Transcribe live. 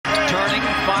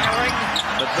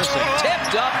missing.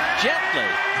 Tipped up gently.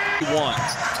 One.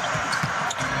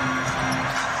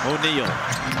 O'Neal.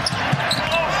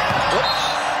 Whoops.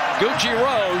 Gucci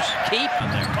Rose. Keep in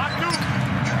there.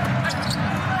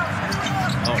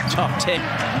 Oh, tough take.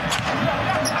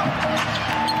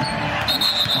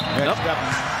 Nope.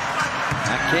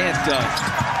 I can't.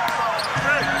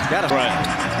 Got a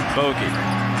bogey.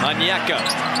 Onyeka.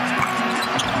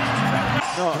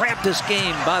 No. Grabbed this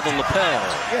game by the lapel.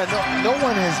 Yeah, no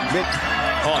one has been.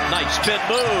 Oh, nice spin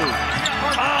move.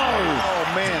 Oh,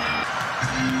 man.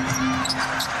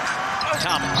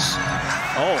 Thomas.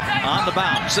 Oh, on the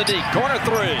bounce. Sadiq, corner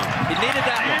three. He needed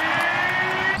that one.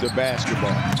 The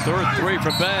basketball. Third three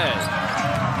for Bay.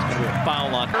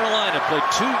 Foul on Carolina. Played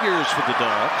 2 years for the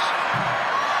Dogs.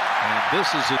 And this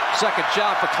is a second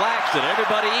shot for Claxton.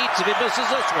 Everybody eats if he misses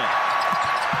this one.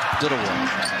 Did a one.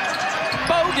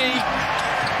 Bogey.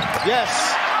 Yes.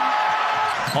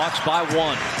 Hawks by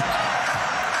 1.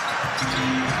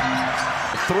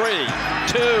 3,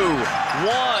 2,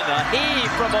 1. A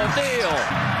heave from O'Neal.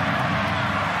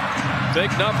 Big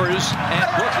numbers, and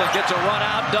Brooklyn gets a run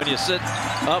out. You sit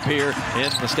up here in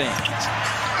the stands.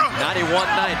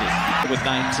 91-90 with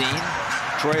 19.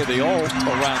 Trey, the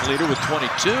all-around leader, with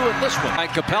 22, and this one,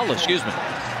 Capella, excuse me.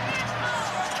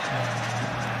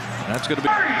 That's going to be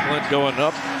Clint going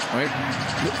up. Right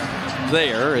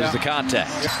there is the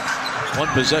contact. One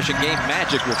possession game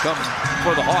magic will come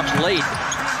for the Hawks late.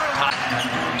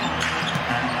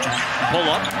 Pull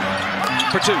up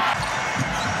for 2.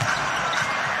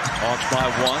 Hawks by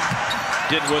 1.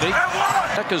 Dinwiddie.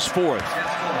 Becca's 4th.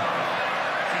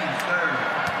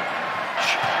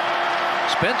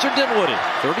 Spencer Dinwiddie,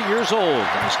 30 years old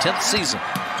in his 10th season.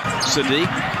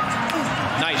 Sadiq.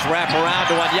 Nice wrap around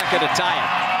to Onyeka to tie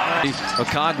it.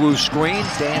 Okongwu screen,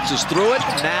 dances through it,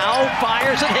 now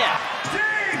fires and hit.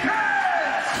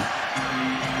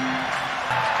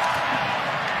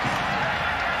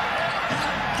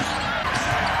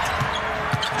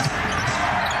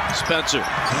 Spencer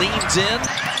leans in.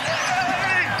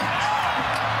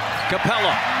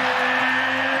 Capella.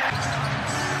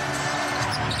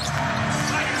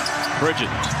 Bridges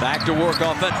back to work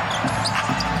off it.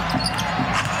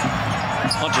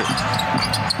 Hunter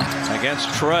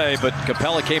against Trey, but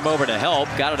Capella came over to help,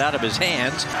 got it out of his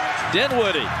hands.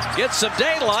 Dinwiddie gets some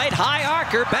daylight. High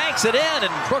arcer, banks it in,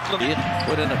 and Brooklyn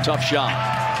put in a tough shot.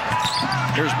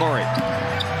 Here's Murray.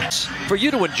 For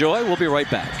you to enjoy, we'll be right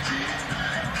back.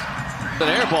 An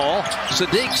air ball.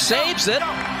 Sadiq saves it.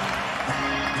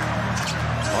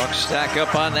 Hawks stack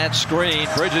up on that screen.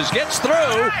 Bridges gets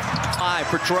through. 5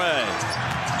 for Trey.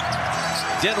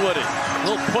 Dinwiddie.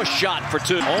 Little push shot for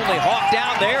 2. Only Hawk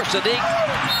down there. Sadiq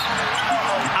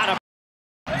out of.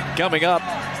 Coming up.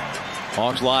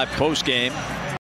 Hawks Live post game.